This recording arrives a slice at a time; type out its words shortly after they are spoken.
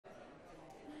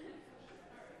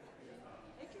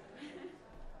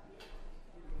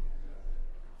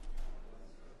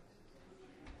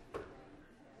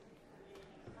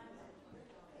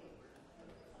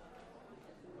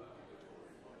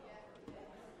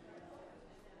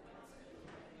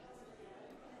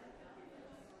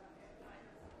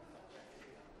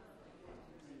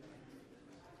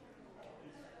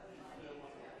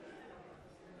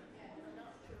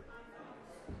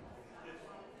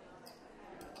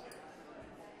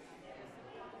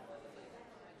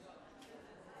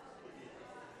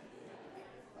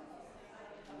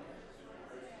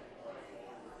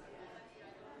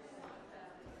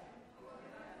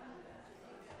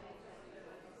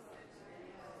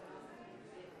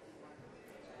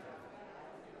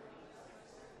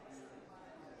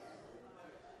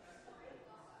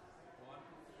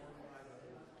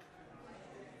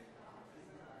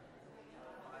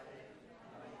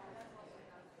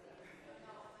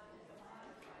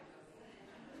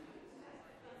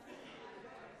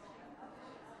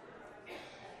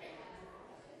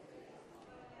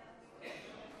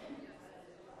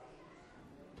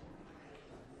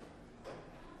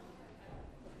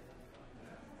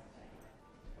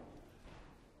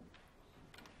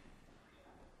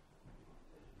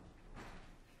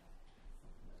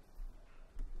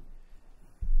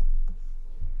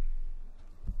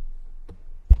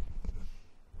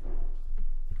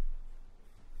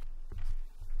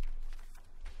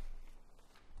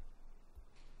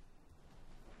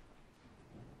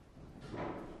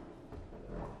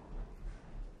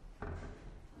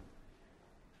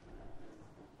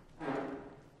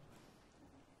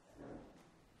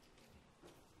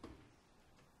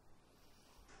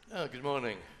Good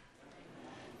morning.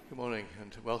 Good morning,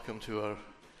 and welcome to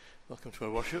our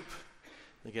worship.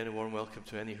 And again, a warm welcome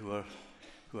to any who are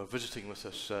visiting with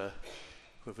us.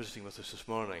 This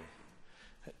morning.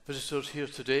 Visitors here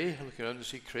today. I'm looking around to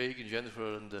see Craig and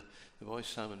Jennifer and the boys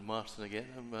Sam and Martin again.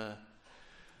 I'm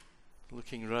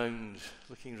looking round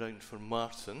for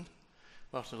Martin.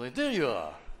 Martin Lane, there you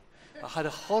are. I had a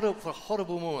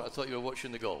horrible moment. I thought you were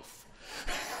watching the golf.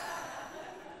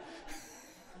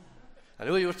 I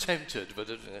know you were tempted, but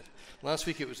last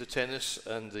week it was the tennis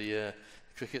and the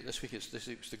cricket. This week it's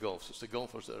the golf. So it's the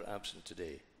golfers that are absent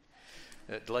today.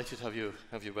 Delighted to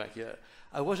have you back here.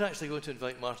 I was actually going to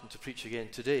invite Martin to preach again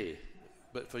today,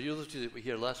 but for you that were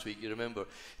here last week, you remember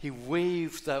he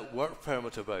waved that work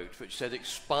permit about, which said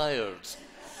expired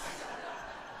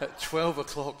at 12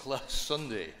 o'clock last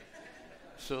Sunday.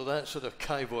 So that sort of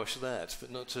kiboshed that,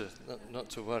 but not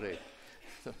to worry.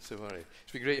 Not to worry.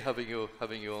 It's been great having you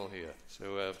all here.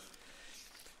 So,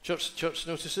 church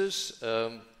notices.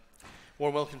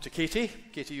 Warm welcome to Katie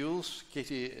Yules.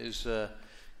 Katie is going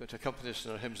to accompany us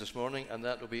in our hymns this morning, and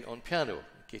that will be on piano.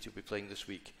 Katie will be playing this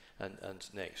week and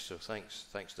next. So thanks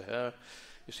to her.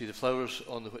 You see the flowers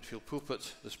on the Whitfield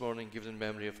pulpit this morning, given in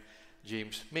memory of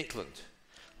James Maitland,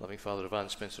 loving father of Anne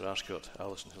Spencer Ascot,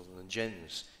 Alison Hilton, and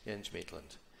Jens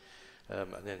Maitland.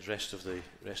 And then the rest of the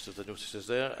notices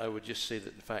there. I would just say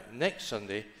that, in fact, next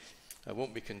Sunday I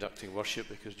won't be conducting worship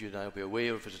because you and I will be away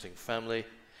or visiting family,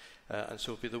 and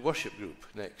so it will be the worship group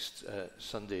next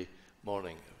Sunday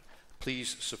morning.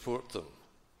 Please support them.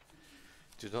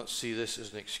 Do not see this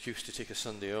as an excuse to take a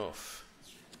Sunday off.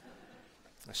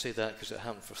 I say that because it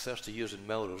happened for 30 years in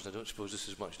Melrose, and I don't suppose this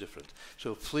is much different.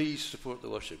 So please support the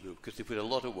worship group because they put a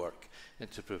lot of work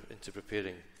into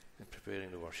preparing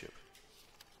the worship.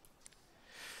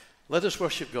 Let us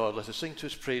worship God. Let us sing to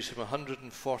his praise, hymn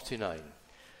 149.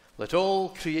 Let all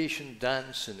creation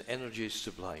dance in energies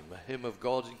sublime. A hymn of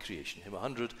God in creation, hymn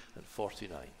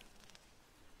 149.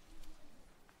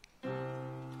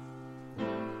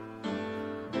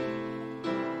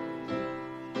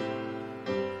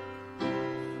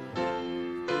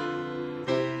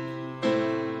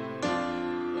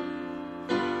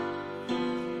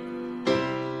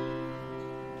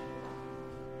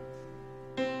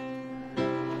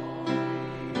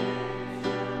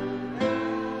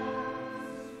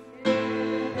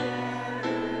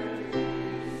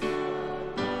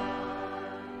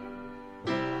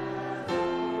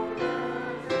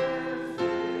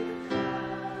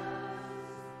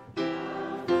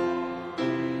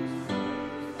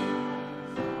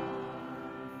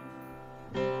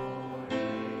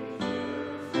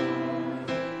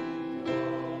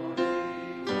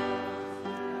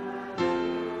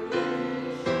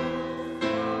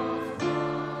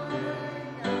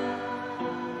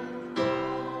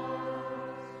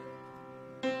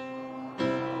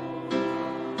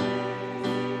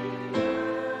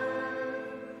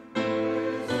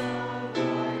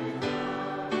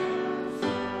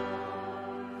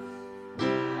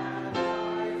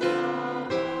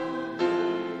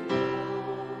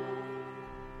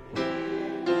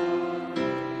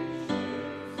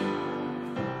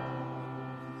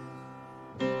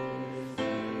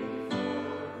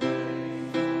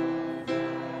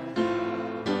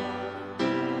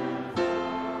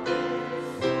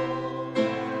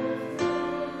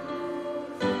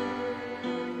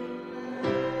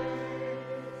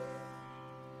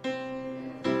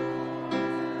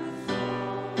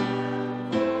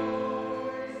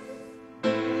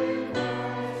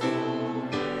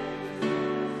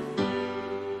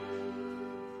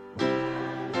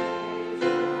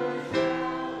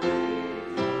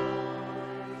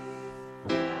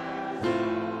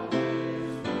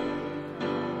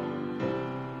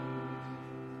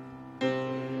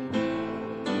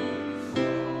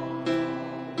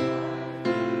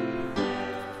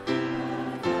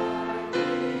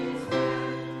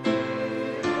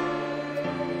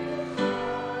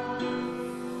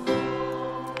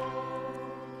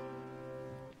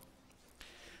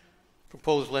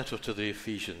 Paul's letter to the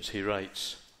Ephesians, he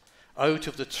writes, "Out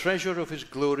of the treasure of his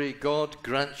glory, God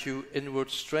grant you inward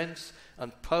strength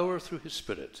and power through his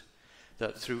Spirit,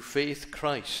 that through faith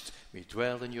Christ may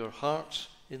dwell in your hearts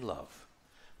in love."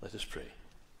 Let us pray.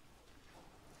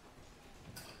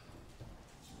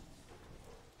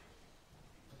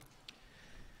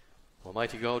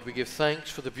 Almighty God, we give thanks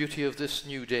for the beauty of this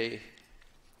new day,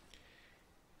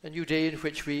 a new day in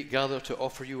which we gather to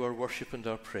offer you our worship and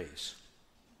our praise.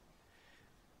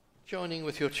 Joining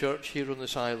with your church here on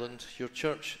this island, your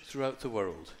church throughout the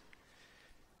world.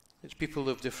 It's people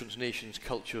of different nations,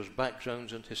 cultures,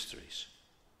 backgrounds and histories.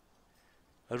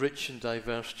 A rich and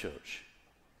diverse church,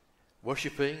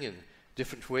 worshipping in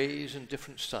different ways and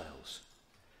different styles.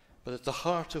 But at the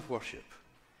heart of worship,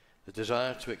 the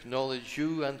desire to acknowledge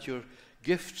you and your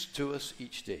gifts to us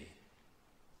each day.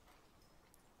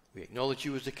 We acknowledge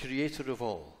you as the creator of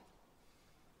all,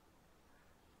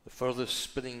 the furthest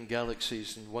spinning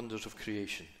galaxies and wonders of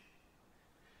creation,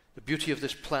 the beauty of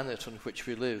this planet on which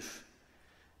we live,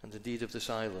 and indeed of this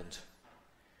island,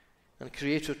 and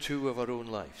creator too of our own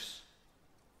lives.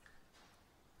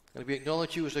 And we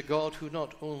acknowledge you as a God who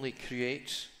not only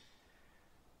creates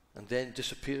and then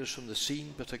disappears from the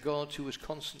scene, but a God who is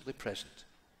constantly present,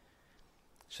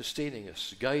 sustaining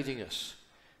us, guiding us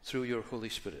through your Holy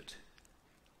Spirit.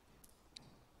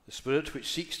 The Spirit which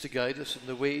seeks to guide us in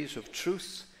the ways of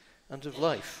truth and of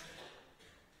life,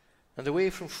 and away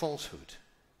from falsehood,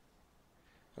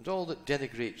 and all that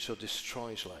denigrates or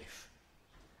destroys life,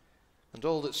 and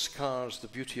all that scars the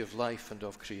beauty of life and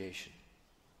of creation.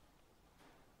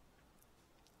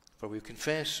 For we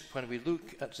confess, when we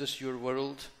look at this your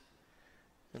world,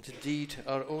 and indeed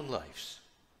our own lives,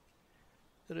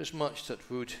 there is much that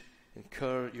would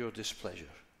incur your displeasure.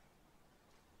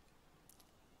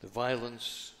 The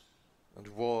violence and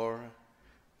war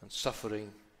and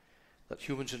suffering that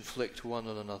humans inflict one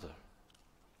on another.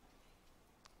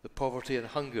 The poverty and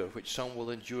hunger which some will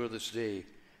endure this day,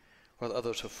 while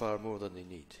others have far more than they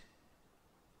need.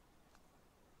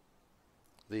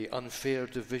 The unfair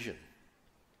division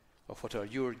of what are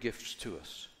your gifts to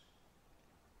us.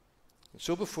 And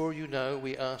so before you now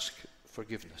we ask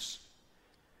forgiveness.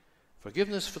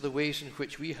 Forgiveness for the ways in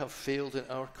which we have failed in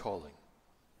our calling.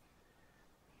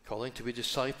 Calling to be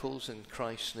disciples in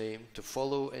Christ's name, to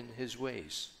follow in his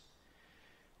ways,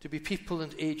 to be people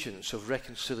and agents of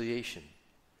reconciliation,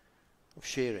 of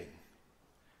sharing,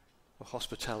 of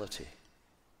hospitality.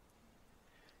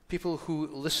 People who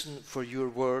listen for your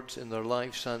words in their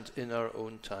lives and in our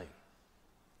own time.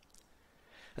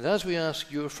 And as we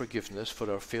ask your forgiveness for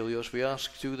our failures, we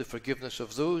ask too the forgiveness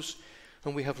of those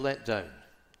whom we have let down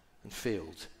and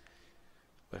failed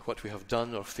by what we have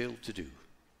done or failed to do.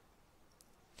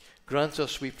 Grant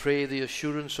us, we pray, the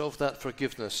assurance of that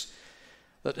forgiveness,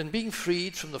 that in being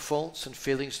freed from the faults and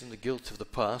failings and the guilt of the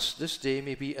past, this day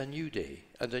may be a new day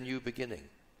and a new beginning,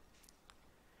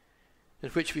 in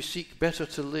which we seek better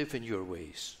to live in your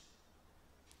ways,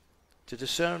 to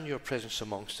discern your presence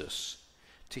amongst us,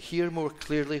 to hear more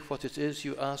clearly what it is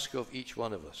you ask of each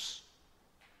one of us,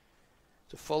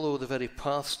 to follow the very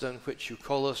paths down which you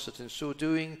call us, that in so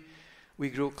doing we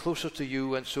grow closer to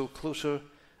you and so closer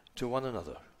to one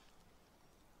another.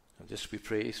 And this we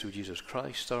pray through Jesus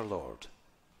Christ our Lord.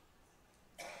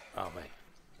 Amen.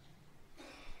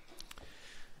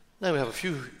 Now we have a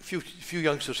few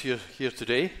youngsters here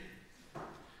today.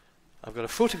 I've got a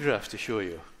photograph to show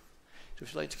you. So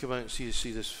if you'd like to come out and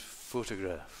see this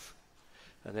photograph,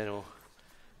 and then I'll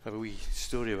have a wee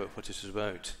story about what this is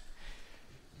about.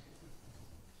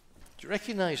 Do you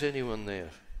recognize anyone there?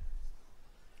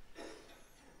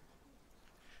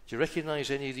 Do you recognize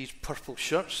any of these purple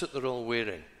shirts that they're all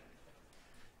wearing?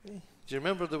 Do you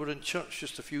remember they were in church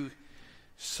just a few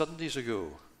Sundays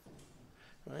ago?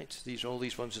 Right? All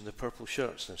these ones in the purple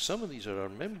shirts. Now some of these are our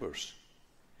members.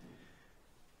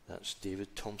 That's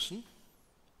David Thompson.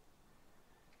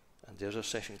 And there's our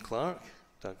session clerk,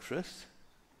 Doug Frith.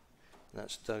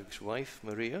 That's Doug's wife,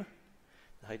 Maria.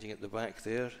 Hiding at the back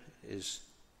there is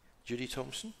Judy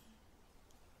Thompson.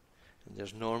 And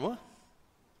there's Norma.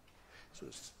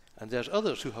 And there's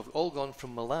others who have all gone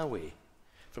from Malawi,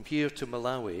 from here to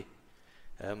Malawi,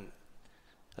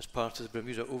 as part of the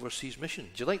Bermuda Overseas Mission.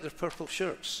 Do you like their purple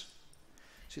shirts?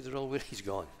 See, they're all wearing. He's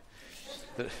gone.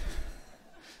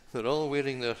 They're all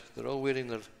wearing their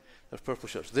purple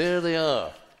shirts. There they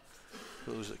are.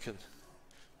 Those that can.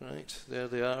 Right, there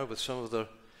they are with some of their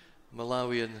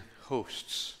Malawian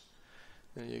hosts.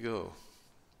 There you go.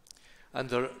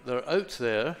 And they're out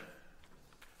there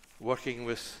working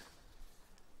with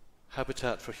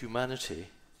Habitat for Humanity,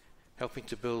 helping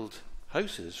to build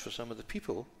houses for some of the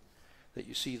people that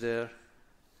you see there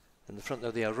in the front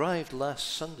there. They arrived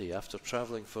last Sunday after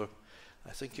travelling for,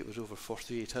 I think it was over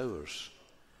 48 hours.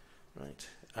 Right,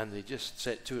 and they just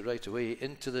set to it right away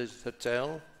into the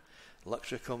hotel.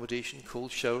 Luxury accommodation,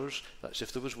 cold showers, that's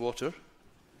if there was water.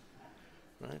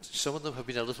 Right? Some of them have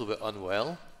been a little bit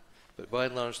unwell, but by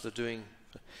and large they're doing.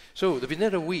 So they've been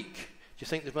there a week. Do you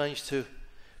think they've managed to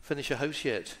finish a house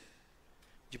yet?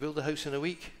 Did you build a house in a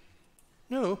week?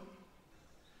 No.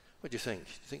 What do you think? Do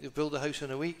you think they've built a house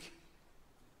in a week?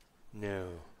 No.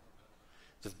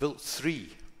 They've built 3.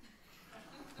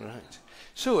 Right.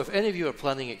 So if any of you are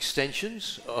planning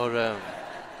extensions or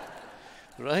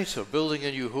right, or building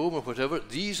a new home or whatever,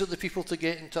 these are the people to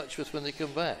get in touch with when they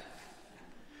come back.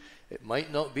 It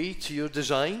might not be to your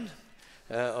design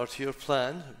or to your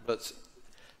plan, but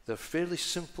they're fairly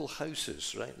simple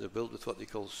houses, right? They're built with what they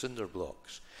call cinder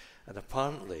blocks. And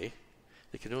apparently,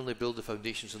 they can only build the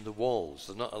foundations and the walls.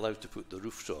 They're not allowed to put the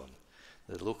roofs on.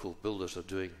 The local builders are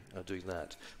doing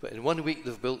that. But in 1 week,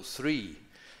 they've built 3.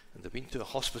 And they've been to a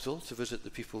hospital to visit the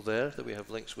people there that we have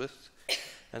links with.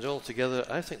 And all together,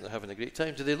 I think they're having a great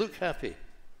time. Do they look happy?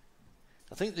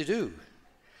 I think they do.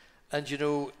 And you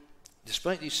know,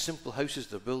 despite these simple houses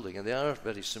they're building, and they are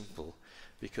very simple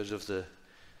because of the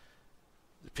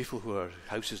people who are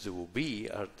houses there will be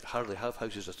hardly have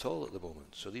houses at all at the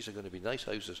moment. So these are going to be nice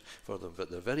houses for them,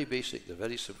 but they're very basic, they're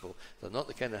very simple. They're not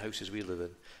the kind of houses we live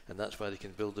in, and that's why they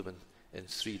can build them in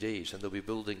 3 days. And they'll be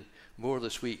building more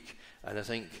this week. And I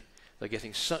think they're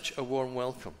getting such a warm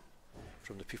welcome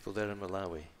from the people there in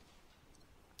Malawi.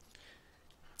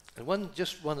 And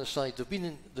just one aside,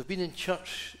 they've been in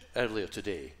church earlier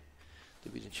today.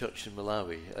 They've been in church in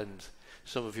Malawi, and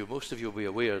most of you will be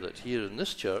aware that here in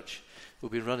this church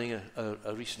we'll be running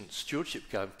a recent stewardship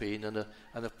campaign and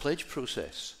a pledge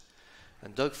process.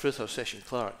 And Doug Frith, our session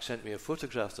clerk, sent me a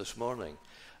photograph this morning,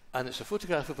 and it's a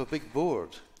photograph of a big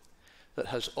board that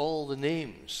has all the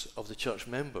names of the church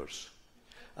members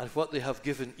and what they have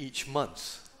given each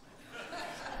month.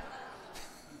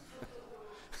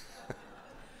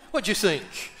 What do you think?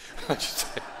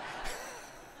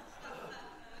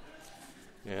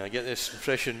 Yeah, I get this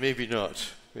impression, maybe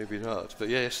not. But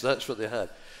yes, that's what they had.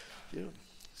 You know,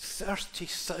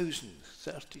 30,000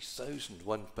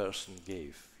 one person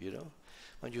gave, you know.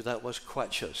 Mind you, that was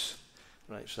kwachas.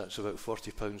 Right, so that's about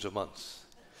 £40 a month.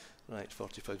 Right,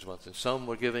 £40 a month. And some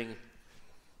were giving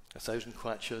 1,000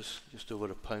 kwachas, just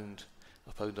over a pound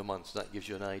a month. That gives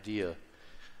you an idea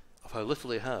of how little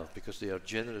they have, because they are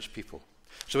generous people.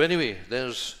 So anyway,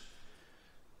 there's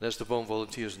the bomb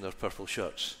volunteers in their purple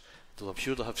shirts. I'm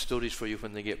sure they'll have stories for you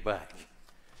when they get back.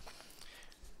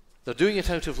 They're doing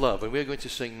it out of love, and we're going to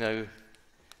sing now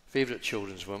favourite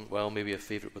children's one, well, maybe a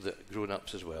favourite with the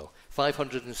grown-ups as well.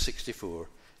 564,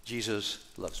 Jesus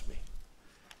Loves Me.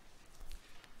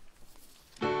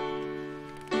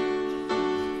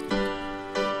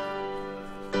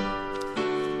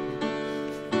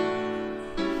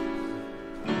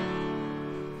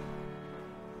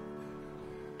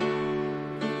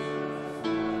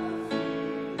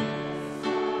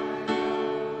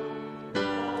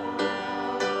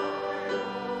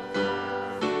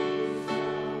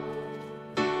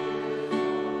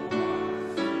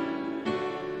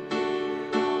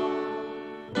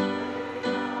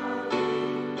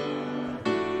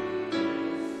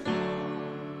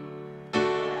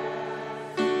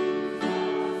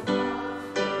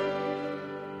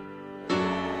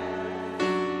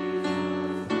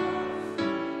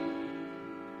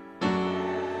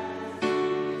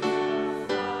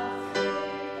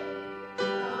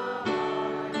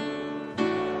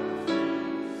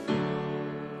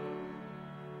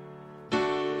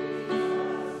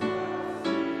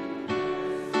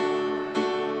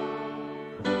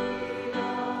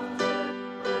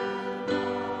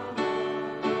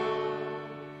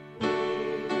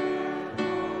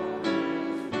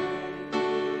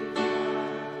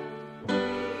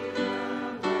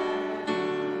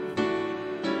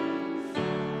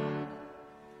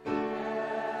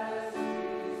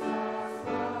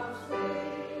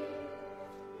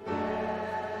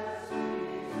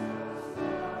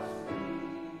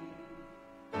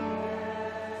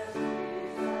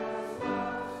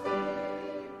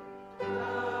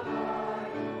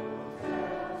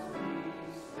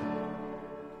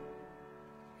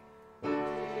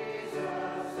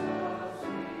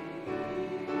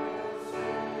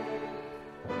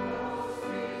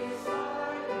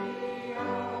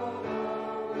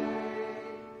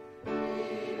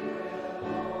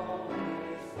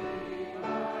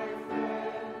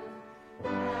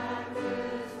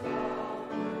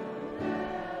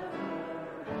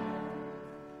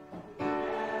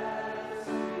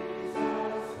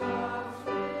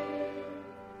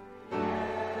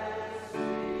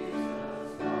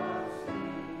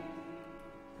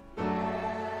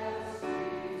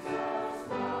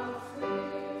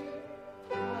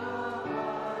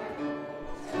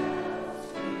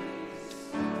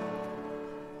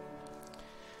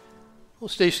 We'll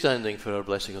stay standing for our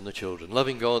blessing on the children.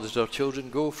 Loving God, as our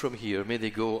children go from here, may they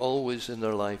go always in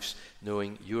their lives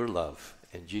knowing your love.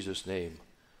 In Jesus' name,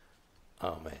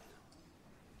 amen.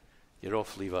 You're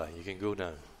off, Levi. You can go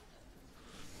now.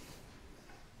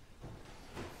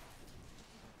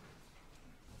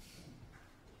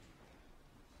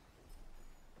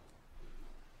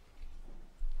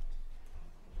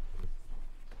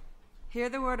 Hear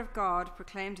the word of God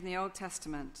proclaimed in the Old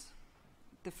Testament.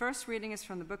 The first reading is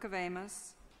from the book of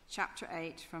Amos, chapter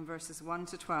 8, from verses 1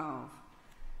 to 12.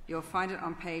 You'll find it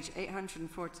on page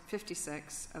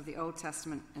 856 of the Old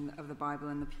Testament of the Bible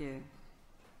in the pew.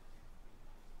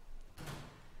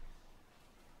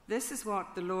 This is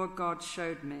what the Lord God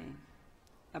showed me,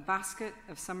 a basket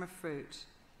of summer fruit.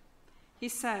 He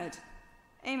said,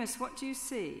 Amos, what do you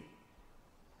see?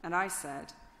 And I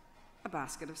said, a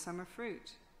basket of summer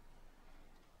fruit.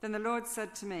 Then the Lord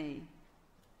said to me,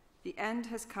 the end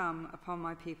has come upon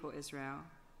my people Israel.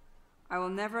 I will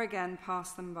never again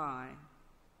pass them by.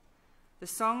 The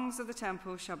songs of the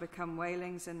temple shall become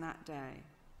wailings in that day,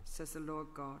 says the Lord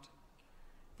God.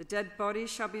 The dead bodies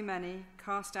shall be many,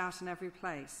 cast out in every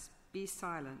place. Be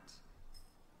silent.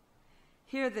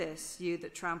 Hear this, you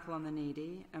that trample on the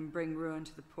needy and bring ruin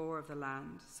to the poor of the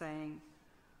land, saying,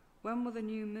 when will the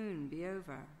new moon be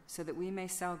over, so that we may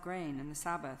sell grain in the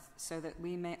Sabbath, so that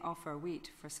we may offer wheat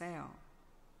for sale?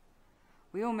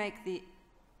 We will make the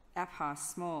ephah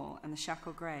small and the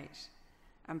shekel great,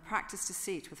 and practice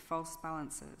deceit with false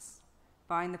balances,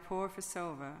 buying the poor for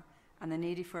silver and the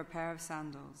needy for a pair of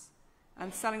sandals,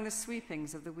 and selling the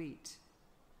sweepings of the wheat.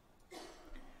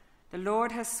 The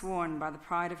Lord has sworn by the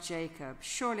pride of Jacob,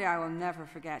 surely I will never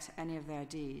forget any of their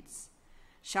deeds.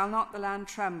 Shall not the land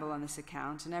tremble on this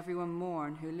account, and everyone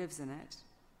mourn who lives in it?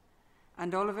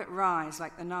 And all of it rise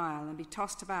like the Nile, and be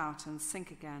tossed about and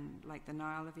sink again like the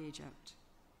Nile of Egypt.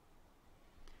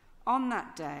 On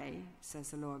that day,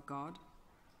 says the Lord God,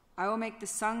 I will make the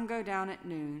sun go down at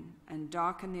noon and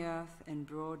darken the earth in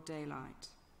broad daylight.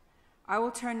 I will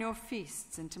turn your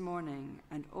feasts into mourning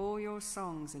and all your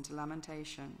songs into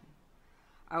lamentation.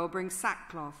 I will bring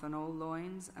sackcloth on all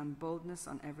loins and baldness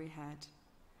on every head.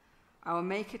 I will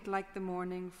make it like the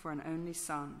morning for an only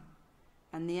son,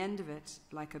 and the end of it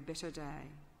like a bitter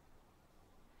day.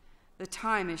 The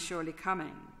time is surely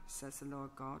coming, says the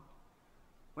Lord God,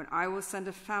 when I will send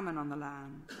a famine on the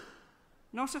land,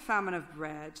 not a famine of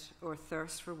bread or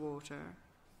thirst for water,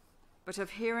 but of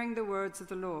hearing the words of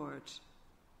the Lord.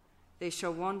 They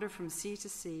shall wander from sea to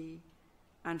sea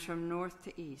and from north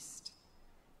to east.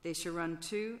 They shall run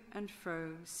to and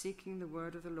fro, seeking the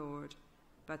word of the Lord,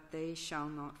 but they shall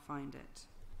not find it.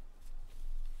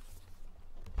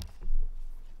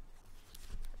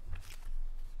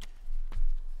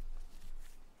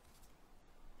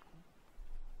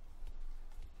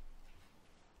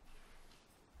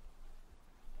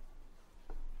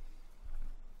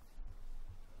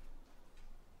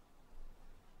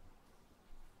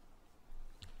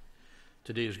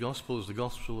 Today's Gospel is the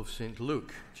Gospel of St.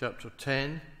 Luke, chapter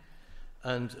 10,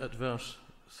 and at verse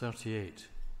 38.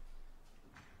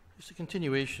 It's a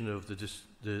continuation of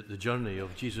the journey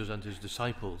of Jesus and his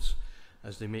disciples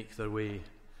as they make their way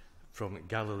from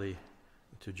Galilee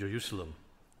to Jerusalem,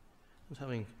 and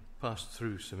having passed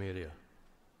through Samaria.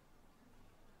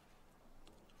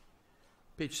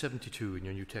 Page 72 in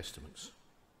your New Testaments.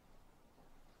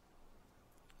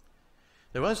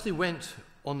 Now as they went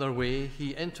on their way,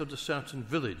 he entered a certain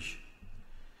village,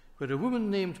 where a woman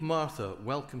named Martha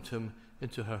welcomed him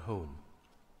into her home.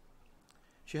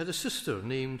 She had a sister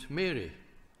named Mary,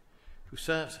 who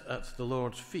sat at the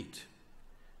Lord's feet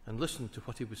and listened to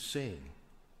what he was saying.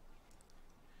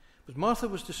 But Martha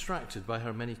was distracted by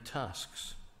her many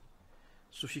tasks.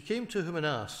 So she came to him and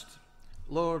asked,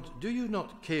 Lord, do you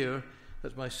not care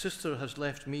that my sister has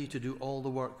left me to do all the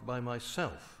work by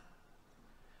myself?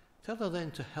 Tell her then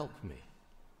to help me.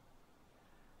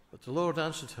 But the Lord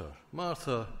answered her,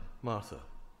 Martha, Martha,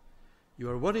 you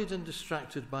are worried and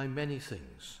distracted by many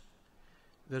things.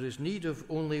 There is need of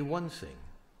only one thing.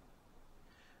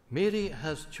 Mary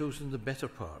has chosen the better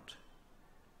part,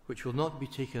 which will not be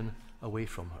taken away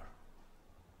from her.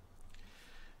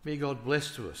 May God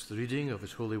bless to us the reading of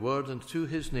his holy word, and to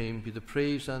his name be the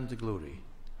praise and the glory.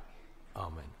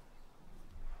 Amen.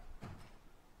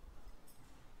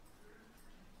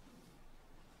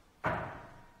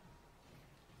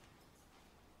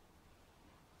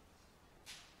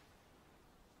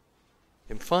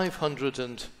 Hymn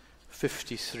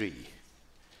 553.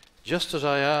 Just as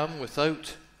I am,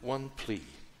 without one plea,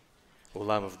 O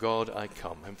Lamb of God, I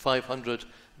come. Hymn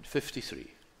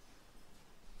 553.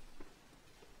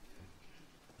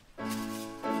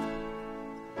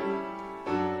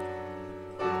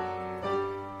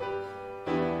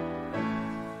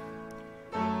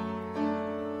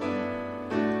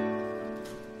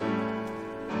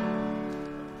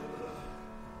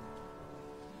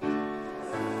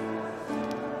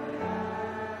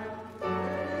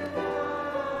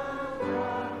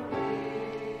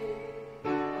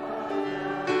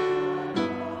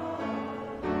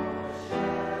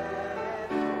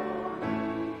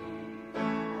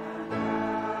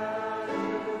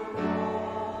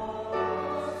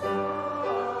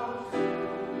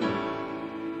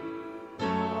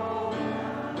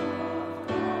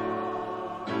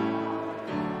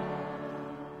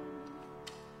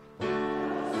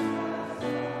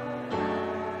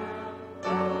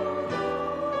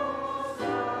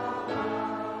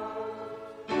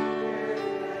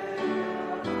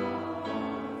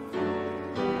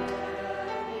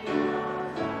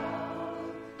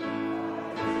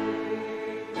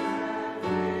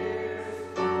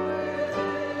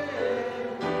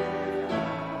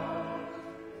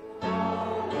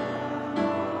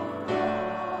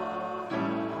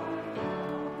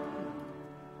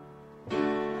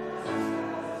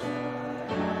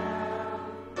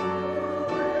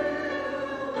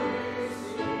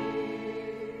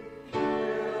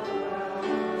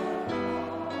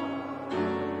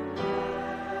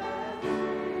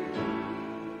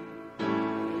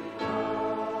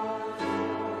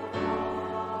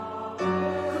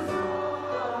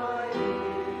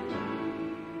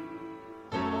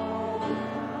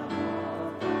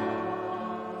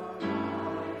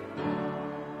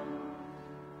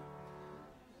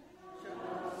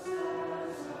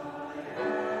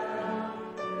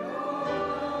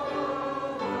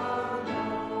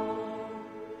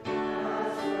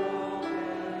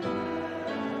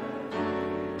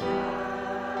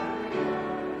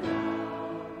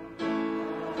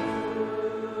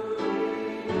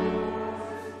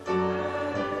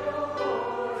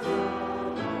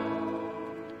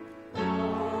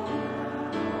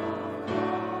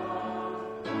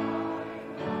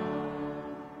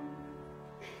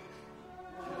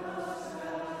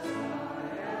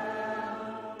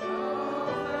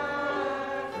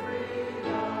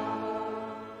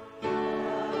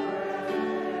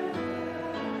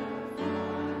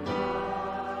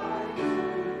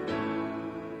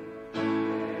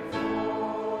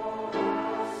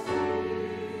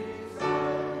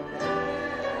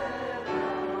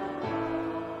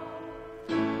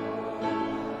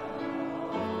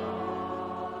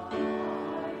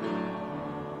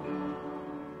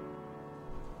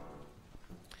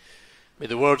 May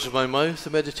the words of my mouth,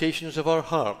 the meditations of our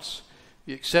hearts,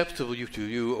 be acceptable to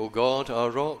you, O God,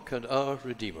 our rock and our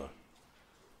Redeemer.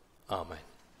 Amen.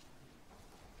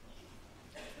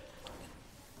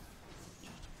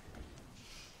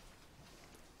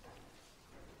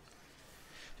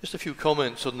 Just a few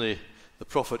comments on the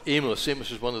prophet Amos.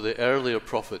 Amos is one of the earlier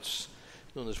prophets,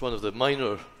 known as one of the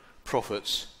minor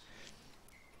prophets.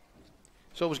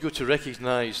 It's always good to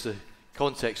recognize the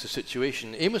context, the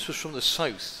situation. Amos was from the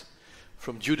south,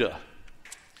 from Judah,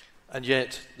 and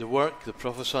yet the work, the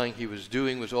prophesying he was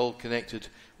doing was all connected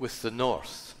with the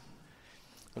north.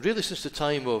 And really since the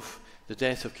time of the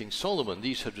death of King Solomon,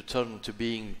 these had returned to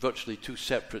being virtually two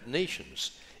separate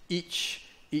nations, each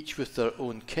with their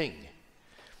own king.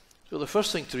 So the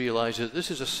first thing to realize is that this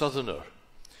is a southerner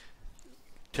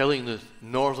telling the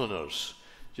northerners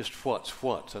just what's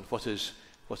what and what is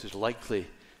likely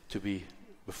to be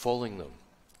befalling them.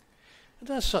 And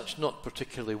as such, not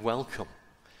particularly welcome,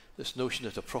 this notion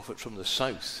that a prophet from the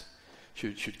south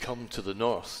should come to the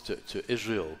north, to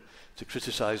Israel, to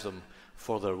criticize them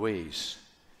for their ways.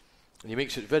 And he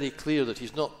makes it very clear that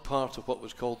he's not part of what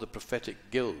was called the prophetic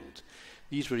guild.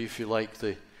 These were, if you like,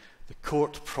 the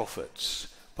court prophets,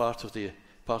 part of the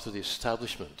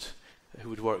establishment, who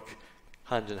would work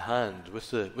hand in hand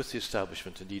with the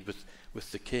establishment, indeed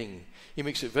with the king. He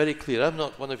makes it very clear, I'm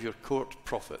not one of your court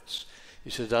prophets. He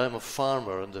said, I am a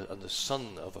farmer and the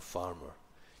son of a farmer.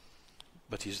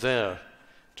 But he's there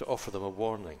to offer them a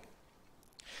warning.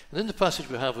 And in the passage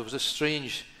we have, there was this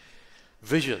strange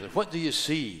vision. What do you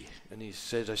see? And he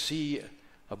said, I see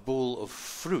a bowl of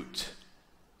fruit.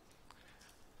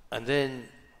 And then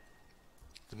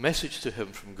the message to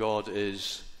him from God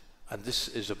is, and this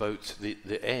is about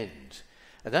the end.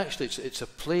 And actually it's a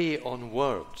play on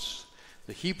words.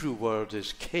 The Hebrew word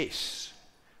is case.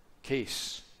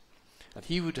 And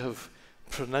he would have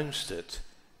pronounced it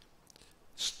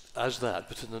as that,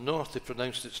 but in the north they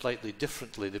pronounced it slightly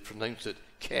differently. They pronounced it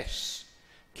kes.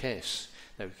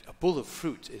 Now, a bowl of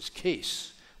fruit is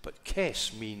case, but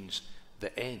kes means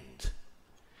the end.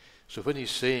 So when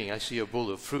he's saying, I see a bowl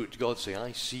of fruit, God's saying,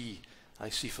 I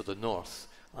see for the north,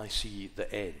 I see the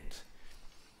end.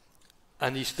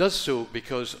 And he does so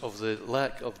because of the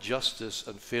lack of justice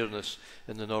and fairness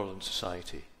in the northern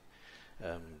society.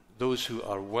 Those who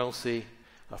are wealthy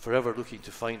are forever looking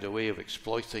to find a way of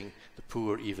exploiting the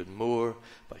poor even more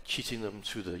by cheating them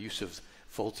through the use of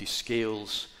faulty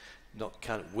scales,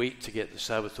 can't wait to get the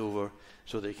Sabbath over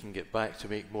so they can get back to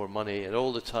make more money, and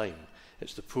all the time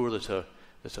it's the poor that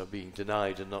are being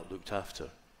denied and not looked after.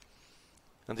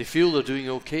 And they feel they're doing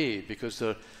okay because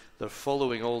they're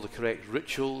following all the correct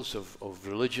rituals of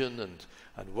religion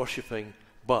and worshipping,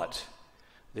 but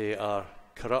they are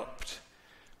corrupt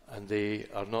and they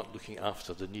are not looking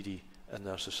after the needy in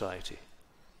their society.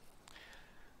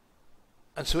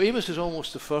 And so Amos is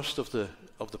almost the first of the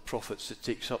prophets that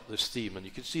takes up this theme, and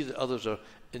you can see that others are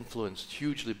influenced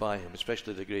hugely by him,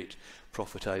 especially the great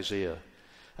prophet Isaiah.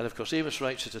 And of course Amos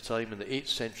writes at a time in the 8th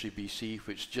century BC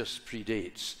which just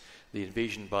predates the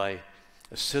invasion by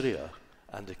Assyria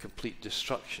and the complete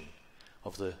destruction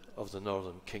of the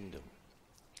northern kingdom.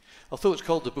 Although it's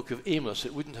called the Book of Amos,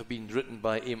 it wouldn't have been written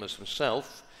by Amos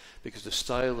himself, because the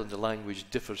style and the language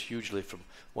differs hugely from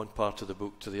one part of the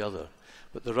book to the other.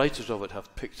 But the writers of it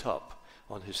have picked up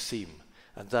on his theme.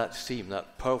 And that theme,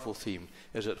 that powerful theme,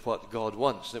 is that what God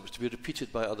wants, and it was to be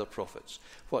repeated by other prophets.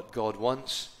 What God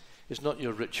wants is not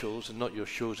your rituals and not your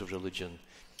shows of religion.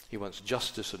 He wants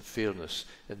justice and fairness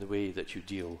in the way that you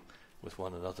deal with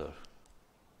one another.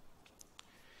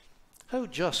 How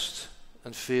just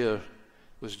and fair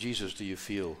was Jesus, do you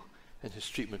feel, in his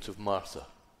treatment of Martha?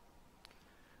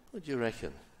 What do you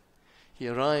reckon? He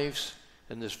arrives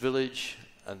in this village,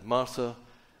 and Martha,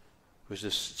 who is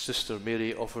this sister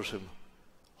Mary, offers him,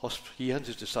 he and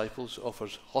his disciples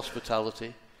offers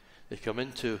hospitality. They come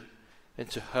into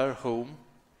her home,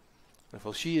 and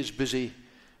while she is busy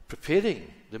preparing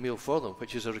the meal for them,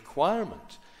 which is a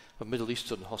requirement of Middle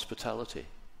Eastern hospitality,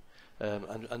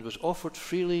 and was offered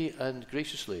freely and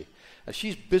graciously, as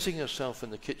she's busying herself in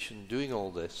the kitchen doing all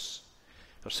this,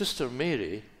 her sister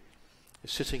Mary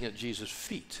is sitting at Jesus'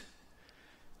 feet,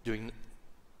 doing,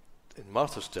 in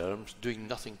Martha's terms, doing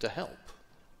nothing to help.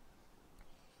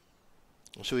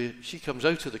 And so she comes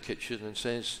out of the kitchen and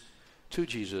says to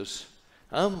Jesus,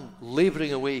 I'm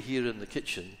labouring away here in the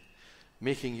kitchen,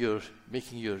 making your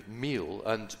meal,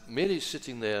 and Mary's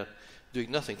sitting there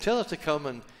doing nothing. Tell her to come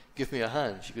and give me a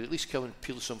hand. She could at least come and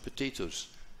peel some potatoes.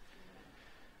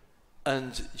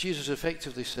 And Jesus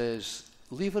effectively says,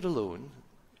 leave her alone.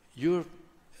 You're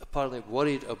apparently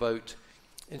worried about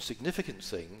insignificant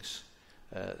things.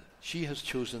 She has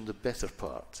chosen the better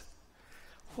part.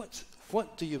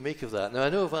 What do you make of that? Now, I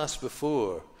know I've asked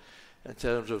before in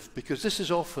terms of, because this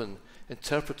is often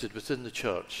interpreted within the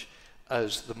church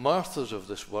as the Marthas of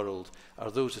this world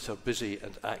are those that are busy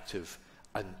and active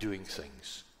and doing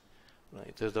things.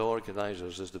 Right? They're the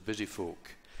organisers, there's the busy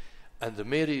folk. And the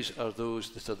Marys are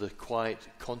those that are the quiet,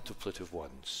 contemplative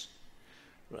ones,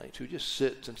 right? Who just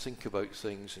sit and think about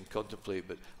things and contemplate,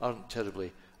 but aren't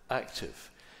terribly active.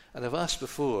 And I've asked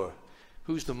before,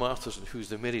 who's the Marthas and who's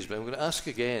the Marys? But I'm going to ask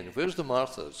again, where's the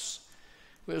Marthas?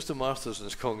 Where's the Marthas in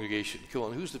this congregation? Come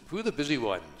on, who are the busy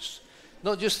ones?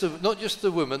 Not just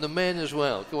the women, the men as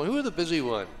well. Come on, who are the busy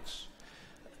ones?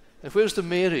 And where's the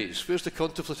Marys? Where's the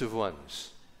contemplative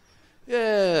ones?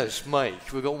 Yes,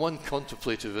 Mike, we've got one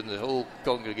contemplative in the whole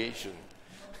congregation.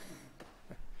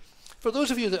 For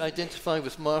those of you that identify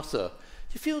with Martha,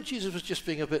 do you feel Jesus was just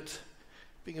being a bit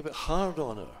hard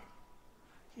on her?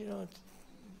 You know,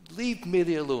 leave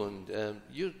Mary alone.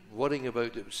 You're worrying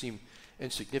about it would seem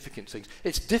insignificant things.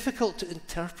 It's difficult to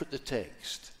interpret the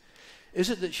text. Is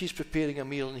it that she's preparing a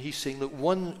meal and he's saying, look,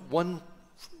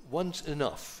 one's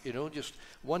enough, you know, just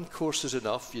one course is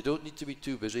enough. You don't need to be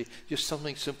too busy. Just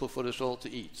something simple for us all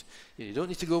to eat. You don't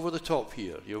need to go over the top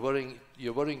here. You're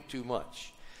worrying too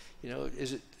much. You know,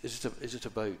 is it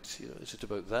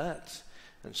about that?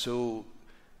 And so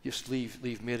just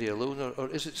leave Mary alone, or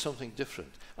is it something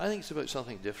different? I think it's about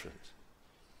something different.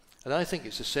 And I think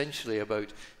it's essentially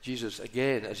about Jesus,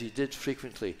 again, as he did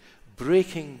frequently,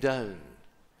 breaking down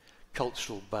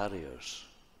cultural barriers.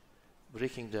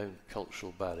 Breaking down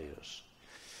cultural barriers.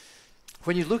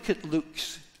 When you look at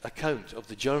Luke's account of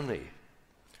the journey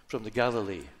from the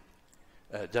Galilee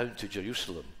down to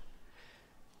Jerusalem,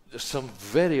 there's some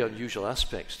very unusual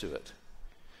aspects to it.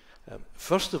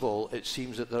 First of all, it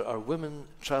seems that there are women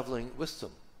traveling with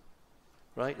them.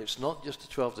 Right? It's not just the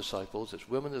 12 disciples, it's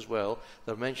women as well.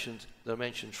 They're mentioned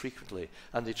frequently.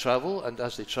 And they travel, and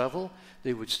as they travel,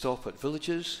 they would stop at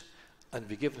villages and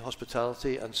be given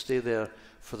hospitality and stay there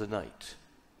for the night.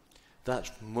 That's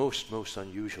most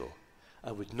unusual,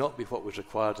 and would not be what was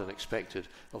required and expected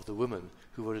of the women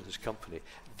who were in his company.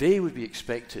 They would be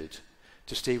expected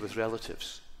to stay with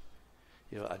relatives,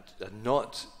 you know, and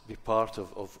not be part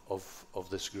of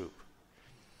this group.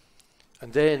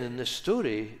 And then in this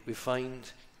story, we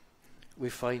find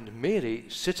Mary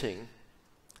sitting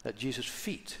at Jesus'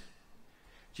 feet.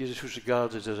 Jesus was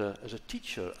regarded as a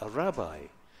teacher, a rabbi,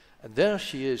 and there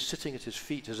she is sitting at his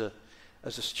feet as a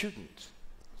student.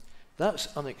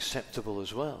 That's unacceptable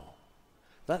as well.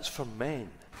 That's for men.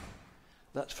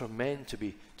 That's for men to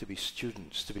be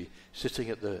students, to be sitting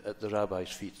at the rabbi's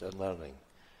feet and learning.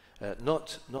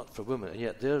 Not for women. And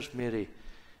yet there's Mary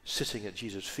sitting at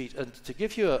Jesus' feet. And to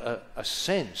give you a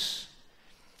sense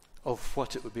of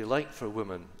what it would be like for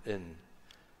women in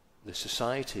the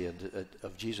society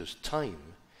of Jesus' time,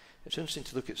 it's interesting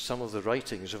to look at some of the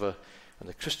writings of an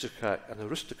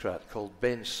aristocrat called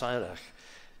Ben Sirach,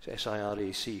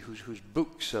 S-I-R-A-C, whose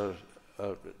books are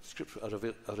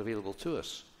available to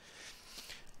us.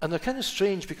 And they're kind of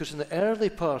strange because in the early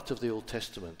part of the Old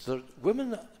Testament,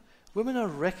 women are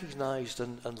recognized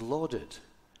and lauded.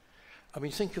 I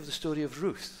mean, think of the story of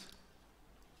Ruth.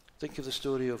 Think of the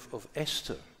story of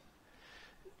Esther.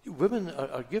 Women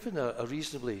are given a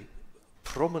reasonably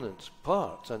prominent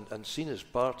part and seen as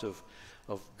part of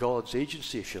God's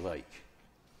agency, if you like.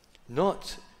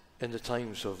 Not in the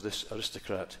times of this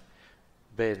aristocrat,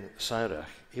 Ben Sirach.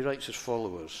 He writes as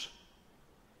follows.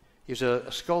 He's a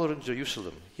scholar in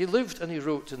Jerusalem. He lived and he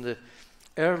wrote in the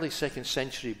early 2nd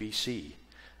century BC,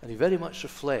 and he very much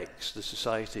reflects the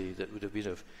society that would have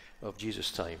been of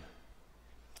Jesus' time.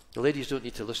 The ladies don't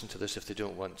need to listen to this if they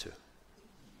don't want to.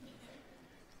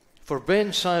 For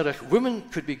Ben Sirach, women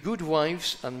could be good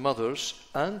wives and mothers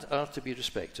and are to be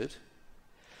respected.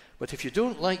 But if you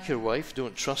don't like your wife,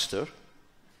 don't trust her.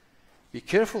 Be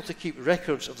careful to keep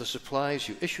records of the supplies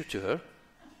you issue to her.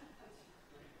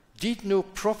 Deed no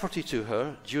property to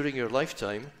her during your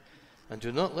lifetime, and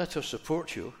do not let her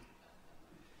support you.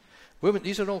 Women,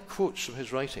 these are all quotes from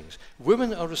his writings.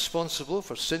 Women are responsible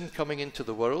for sin coming into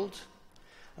the world,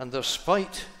 and their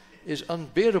spite is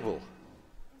unbearable.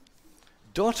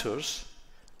 Daughters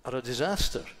are a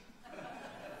disaster.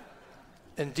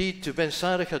 Indeed, to Ben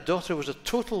Sirach, a daughter was a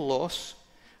total loss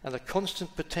and a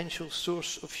constant potential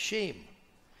source of shame.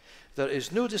 There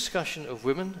is no discussion of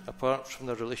women apart from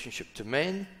their relationship to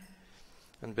men,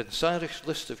 and Ben Sirach's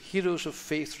list of heroes of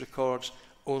faith records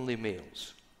only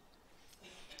males.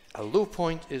 A low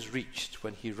point is reached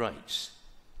when he writes,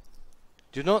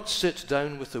 "Do not sit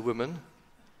down with the women,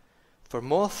 for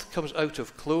moth comes out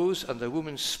of clothes and a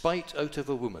woman's spite out of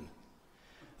a woman.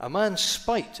 A man's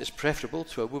spite is preferable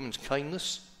to a woman's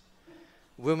kindness,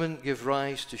 women give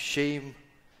rise to shame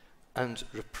and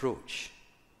reproach.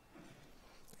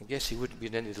 I guess he wouldn't be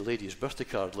in any of the ladies' birthday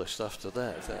card list after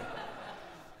that.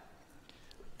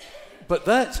 But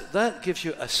that gives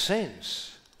you a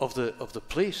sense of the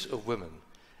place of women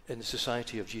in the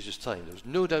society of Jesus' time. There was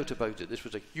no doubt about it. This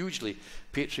was a hugely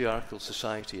patriarchal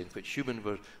society in which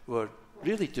women were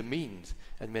really demeaned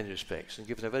in many respects and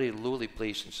given a very lowly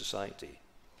place in society.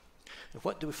 And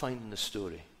what do we find in this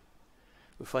story?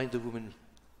 We find the woman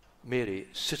Mary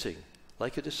sitting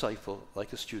like a disciple,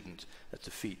 like a student, at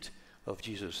the feet of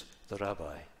Jesus the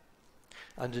rabbi.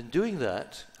 And in doing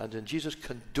that, and in Jesus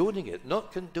condoning it,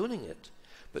 not condoning it,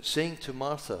 but saying to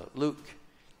Martha, look,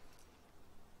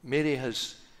 Mary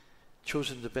has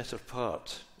chosen the better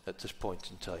part at this point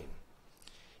in time.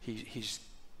 He's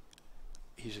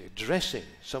addressing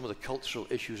some of the cultural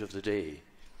issues of the day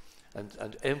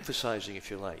and emphasizing, if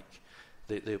you like,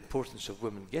 the importance of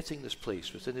women getting this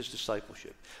place within his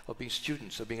discipleship, of being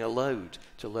students, of being allowed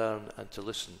to learn and to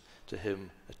listen to him,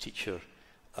 a teacher,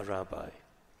 a rabbi.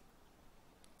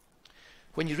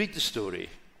 When you read the story,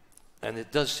 and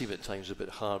it does seem at times a bit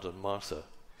hard on Martha,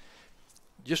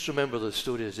 just remember the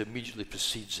story that immediately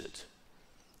precedes it.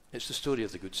 It's the story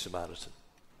of the Good Samaritan.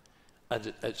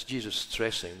 And it's Jesus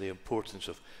stressing the importance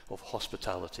of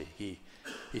hospitality.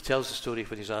 He tells the story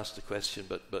when he's asked the question,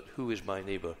 but who is my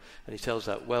neighbour? And he tells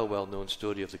that well-known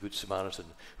story of the Good Samaritan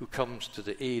who comes to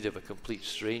the aid of a complete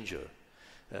stranger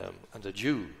and a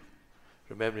Jew,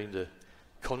 remembering the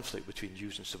conflict between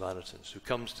Jews and Samaritans, who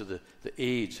comes to the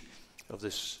aid of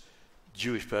this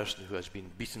Jewish person who has been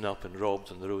beaten up and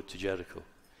robbed on the road to Jericho,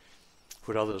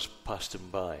 where others passed him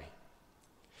by.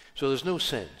 So there is no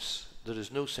sense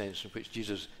in which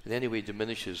Jesus in any way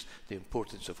diminishes the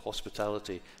importance of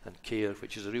hospitality and care,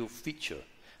 which is a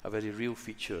very real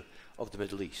feature of the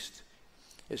Middle East.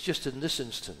 It's just in this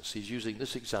instance he's using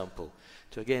this example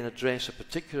to again address a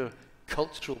particular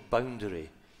cultural boundary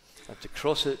and to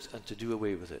cross it and to do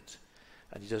away with it.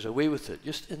 And he does away with it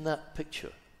just in that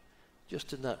picture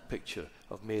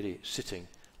of Mary sitting,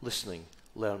 listening,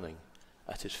 learning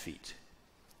at his feet.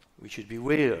 We should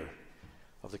beware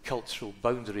of the cultural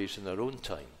boundaries in our own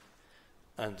time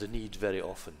and the need very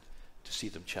often to see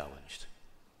them challenged.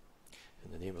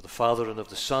 In the name of the Father, and of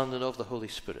the Son, and of the Holy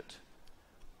Spirit.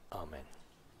 Amen.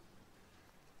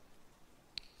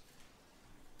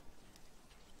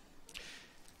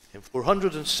 In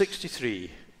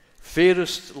 463,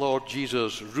 fairest Lord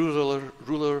Jesus,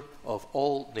 ruler of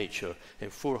all nature, in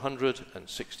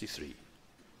 463.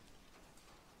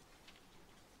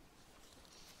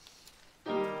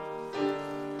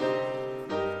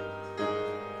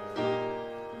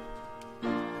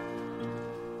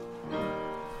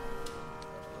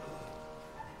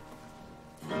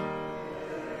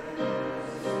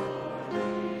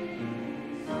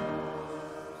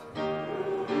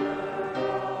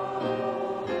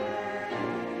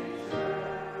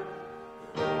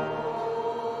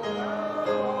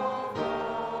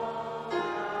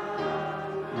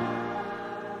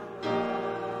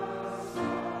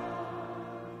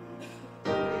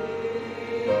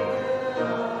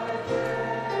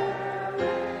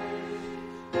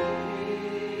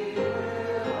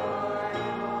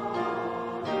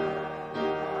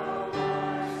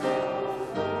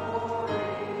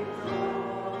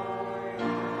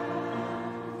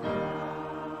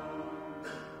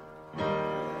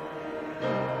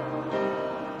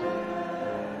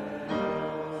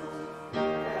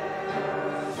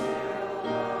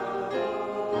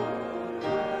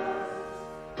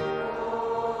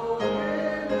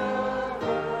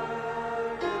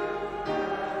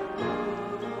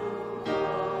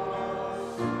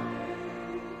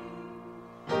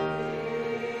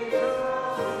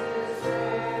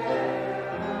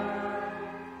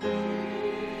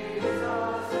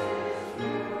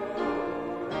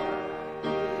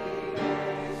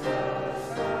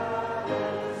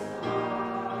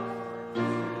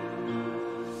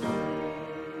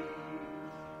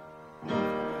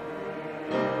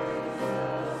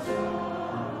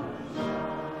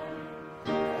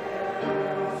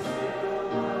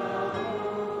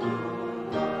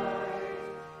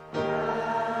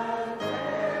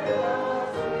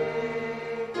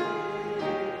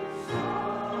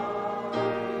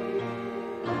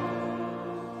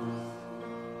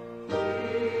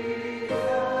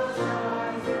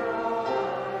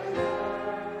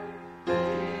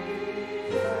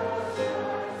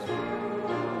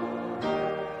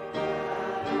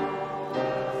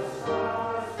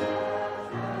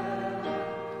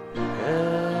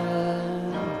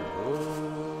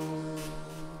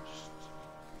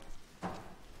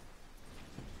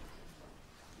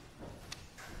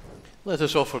 Let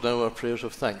us offer now our prayers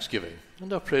of thanksgiving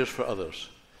and our prayers for others.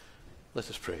 Let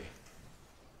us pray.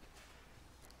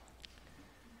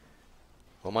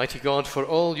 Almighty God, for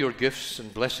all your gifts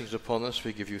and blessings upon us,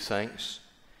 we give you thanks.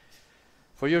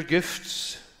 For your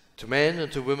gifts to men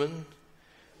and to women,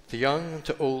 to young and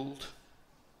to old,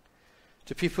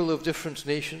 to people of different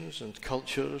nations and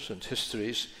cultures and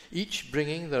histories, each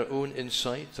bringing their own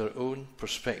insight, their own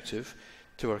perspective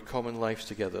to our common lives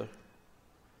together.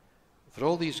 For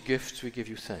all these gifts we give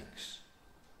you thanks.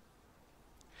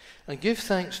 And give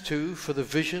thanks too for the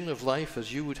vision of life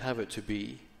as you would have it to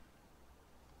be,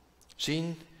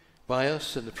 seen by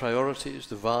us in the priorities,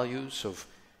 the values of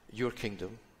your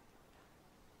kingdom.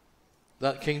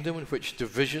 That kingdom in which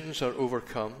divisions are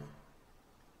overcome,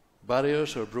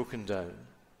 barriers are broken down.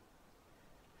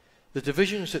 The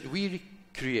divisions that we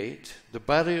create, the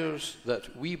barriers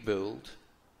that we build,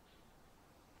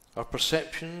 our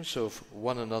perceptions of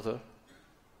one another,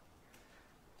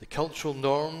 the cultural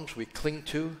norms we cling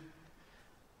to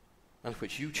and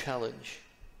which you challenge,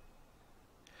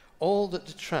 all that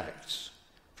detracts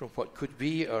from what could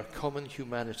be our common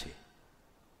humanity,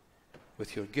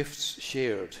 with your gifts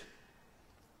shared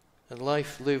and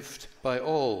life lived by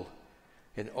all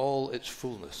in all its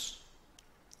fullness,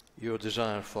 your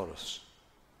desire for us.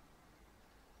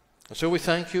 And so we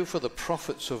thank you for the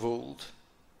prophets of old,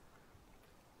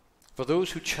 for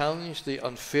those who challenged the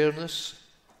unfairness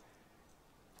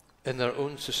in their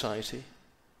own society,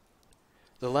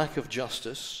 the lack of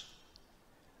justice,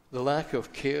 the lack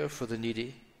of care for the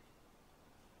needy,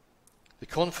 the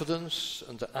confidence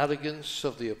and the arrogance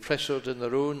of the oppressed in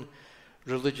their own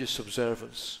religious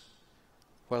observance,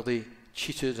 while they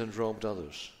cheated and robbed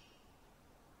others.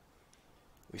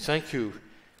 We thank you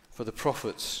for the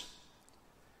prophets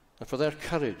and for their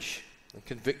courage and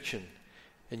conviction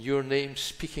in your name,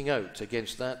 speaking out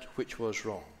against that which was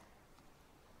wrong.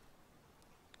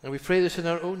 And we pray that in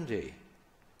our own day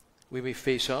we may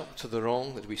face up to the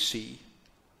wrong that we see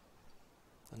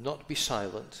and not be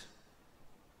silent,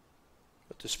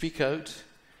 but to speak out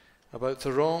about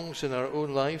the wrongs in our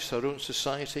own lives, our own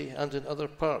society, and in other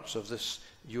parts of this,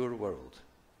 your world.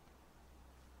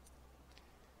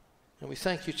 And we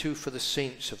thank you too for the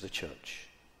saints of the church,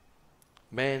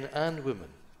 men and women,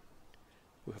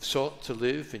 who have sought to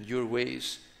live in your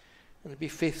ways and be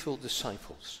faithful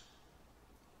disciples.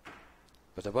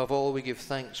 But above all, we give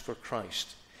thanks for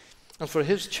Christ and for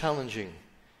his challenging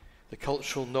the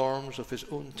cultural norms of his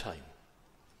own time,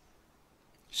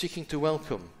 seeking to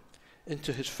welcome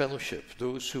into his fellowship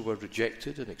those who were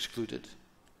rejected and excluded,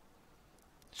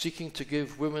 seeking to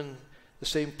give women the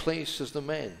same place as the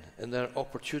men in their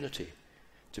opportunity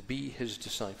to be his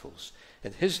disciples.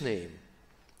 In his name,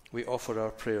 we offer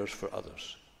our prayers for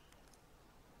others.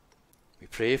 We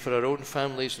pray for our own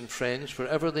families and friends,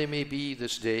 wherever they may be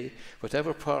this day,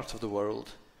 whatever part of the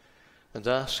world, and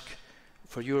ask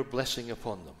for your blessing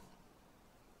upon them.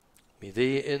 May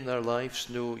they in their lives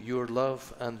know your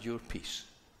love and your peace.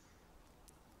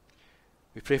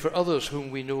 We pray for others whom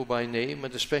we know by name,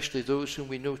 and especially those whom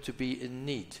we know to be in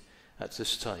need at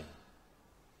this time.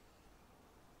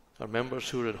 Our members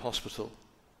who are in hospital,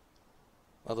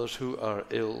 others who are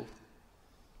ill,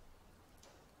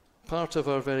 part of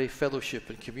our very fellowship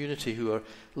and community who are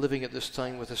living at this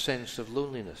time with a sense of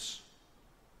loneliness,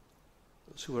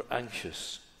 those who are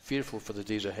anxious, fearful for the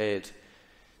days ahead.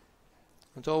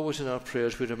 And always in our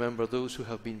prayers we remember those who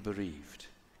have been bereaved,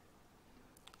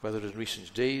 whether in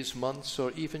recent days, months,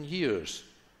 or even years,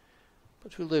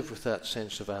 but who live with that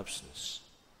sense of absence.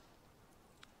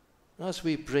 As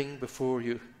we bring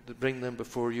them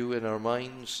before you in our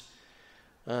minds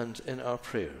and in our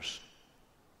prayers,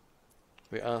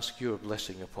 we ask your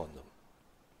blessing upon them.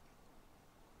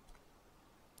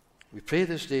 We pray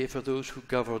this day for those who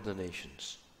govern the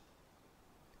nations.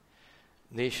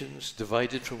 Nations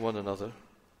divided from one another,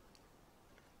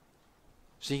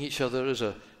 seeing each other as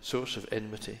a source of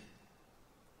enmity.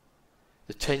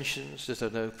 The tensions that are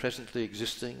now presently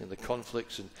existing and the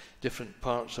conflicts in different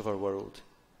parts of our world.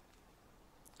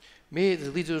 May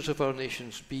the leaders of our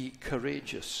nations be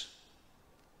courageous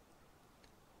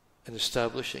in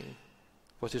establishing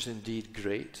what is indeed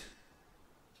great,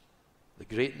 the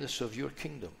greatness of your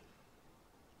kingdom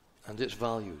and its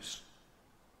values.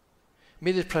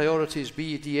 May the priorities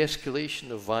be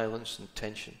de-escalation of violence and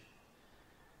tension,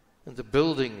 and the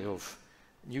building of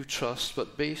new trust,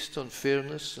 but based on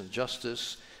fairness and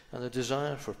justice and a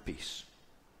desire for peace.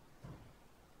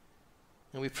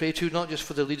 And we pray too, not just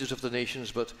for the leaders of the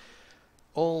nations, but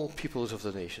all peoples of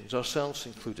the nations, ourselves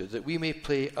included, that we may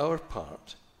play our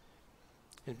part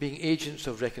in being agents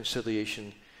of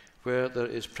reconciliation where there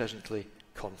is presently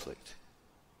conflict.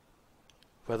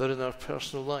 whether in our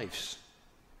personal lives,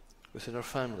 within our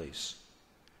families,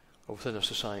 or within our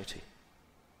society.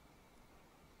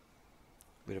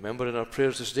 We remember in our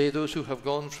prayers this day those who have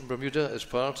gone from Bermuda as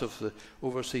part of the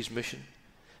overseas mission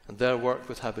and their work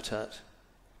with Habitat.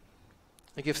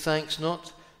 I give thanks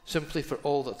not simply for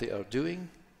all that they are doing,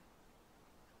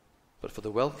 but for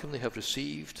the welcome they have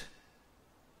received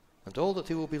and all that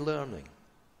they will be learning.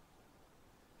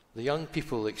 The young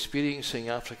people experiencing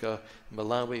Africa,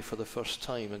 Malawi for the first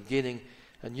time and gaining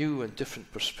a new and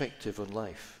different perspective on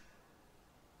life.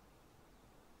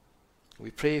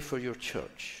 We pray for your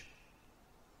church,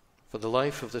 for the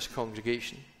life of this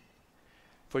congregation,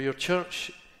 for your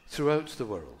church throughout the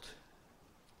world,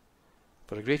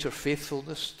 for a greater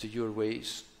faithfulness to your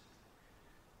ways,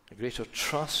 a greater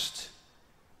trust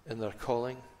in their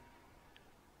calling,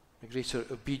 a greater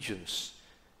obedience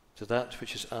to that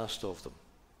which is asked of them.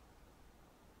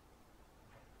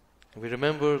 And we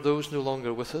remember those no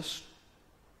longer with us,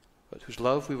 but whose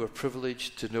love we were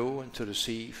privileged to know and to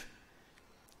receive,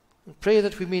 and pray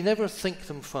that we may never think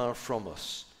them far from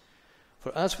us.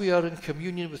 For as we are in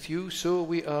communion with you, so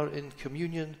we are in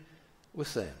communion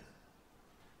with them.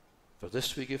 For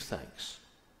this we give thanks,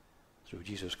 through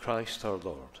Jesus Christ our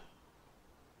Lord.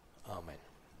 Amen.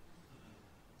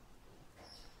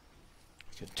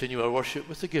 We continue our worship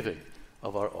with the giving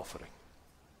of our offering.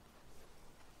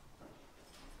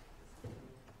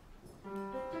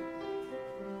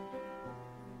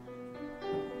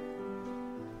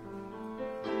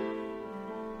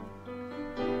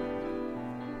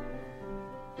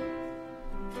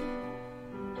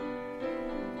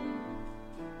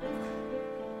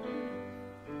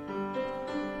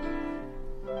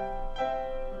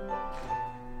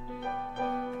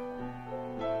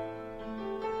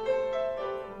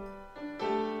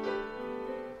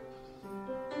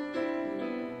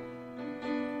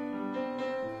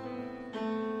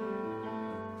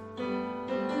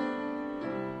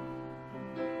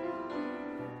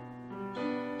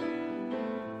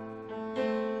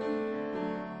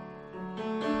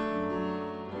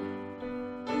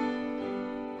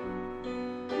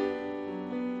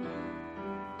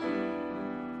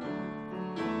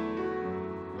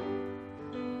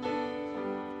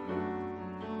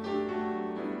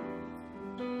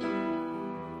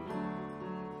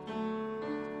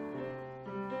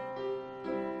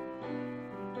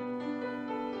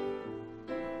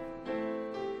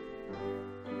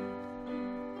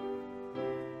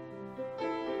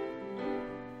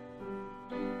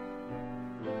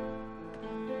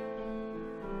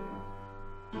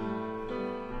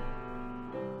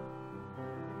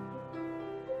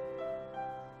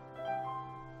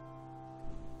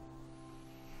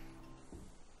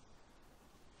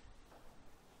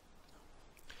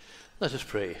 Let us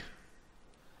pray.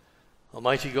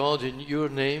 Almighty God, in your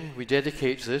name we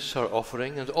dedicate this, our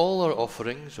offering, and all our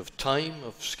offerings of time,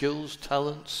 of skills,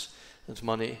 talents, and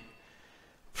money,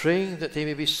 praying that they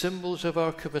may be symbols of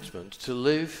our commitment to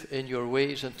live in your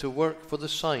ways and to work for the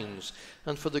signs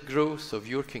and for the growth of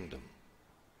your kingdom.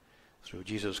 Through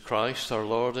Jesus Christ our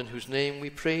Lord, in whose name we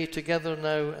pray together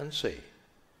now and say,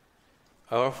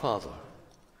 Our Father,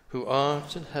 who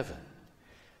art in heaven,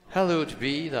 hallowed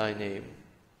be thy name.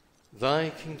 Thy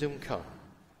kingdom come,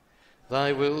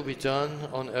 thy will be done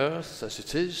on earth as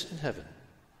it is in heaven.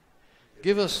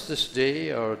 Give us this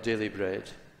day our daily bread,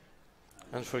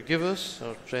 and forgive us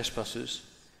our trespasses,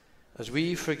 as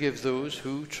we forgive those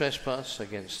who trespass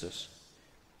against us.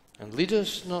 And lead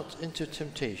us not into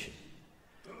temptation,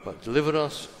 but deliver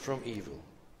us from evil.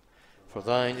 For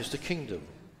thine is the kingdom,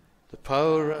 the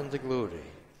power and the glory,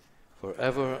 for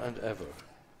ever and ever.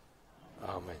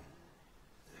 Amen.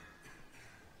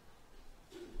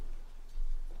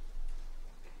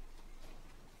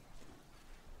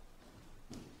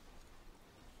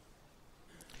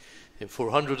 In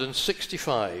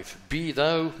 465, Be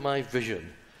thou my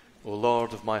vision, O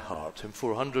Lord of my heart. In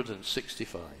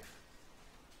 465.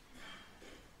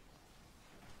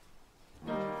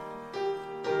 Bye.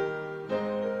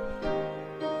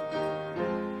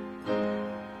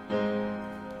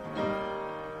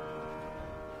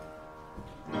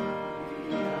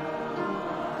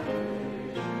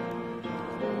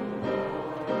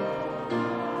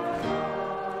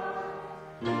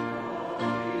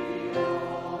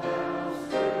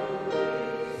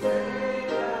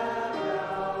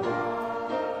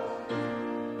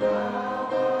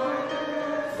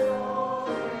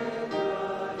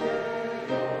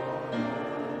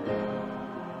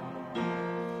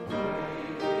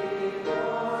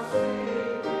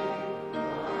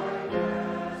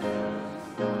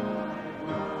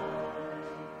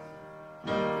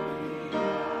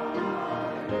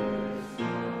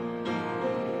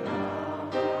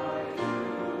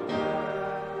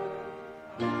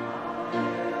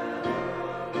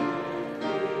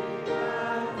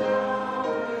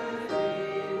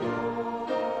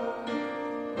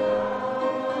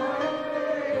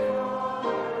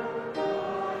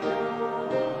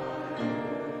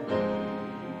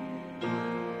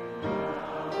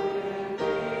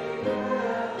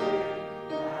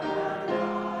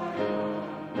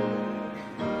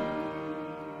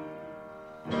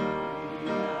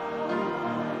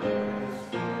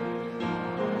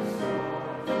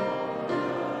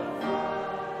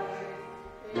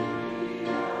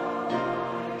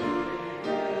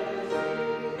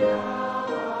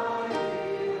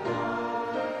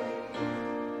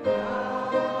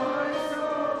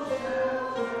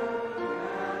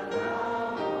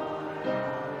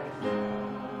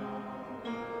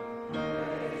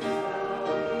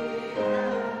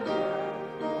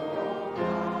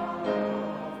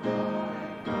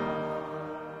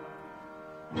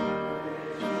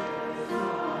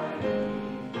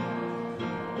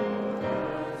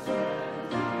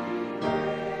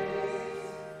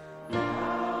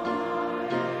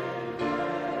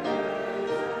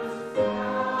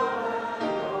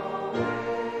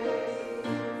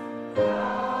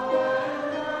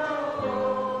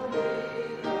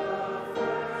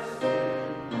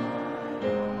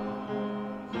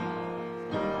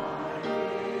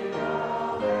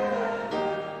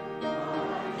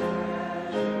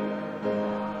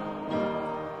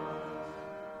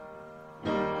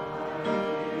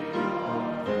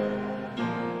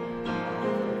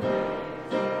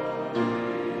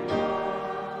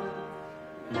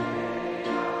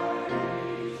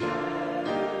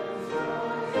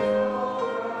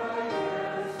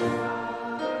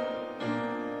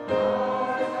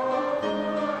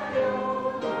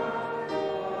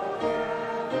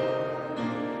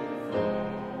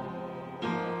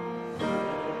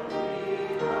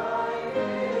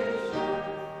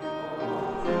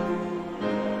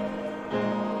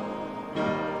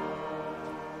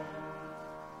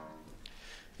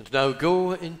 And now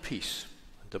go in peace.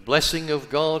 The blessing of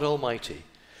God Almighty,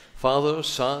 Father,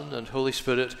 Son, and Holy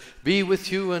Spirit, be with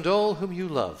you and all whom you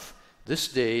love, this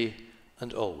day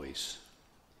and always.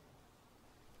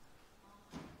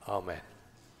 Amen.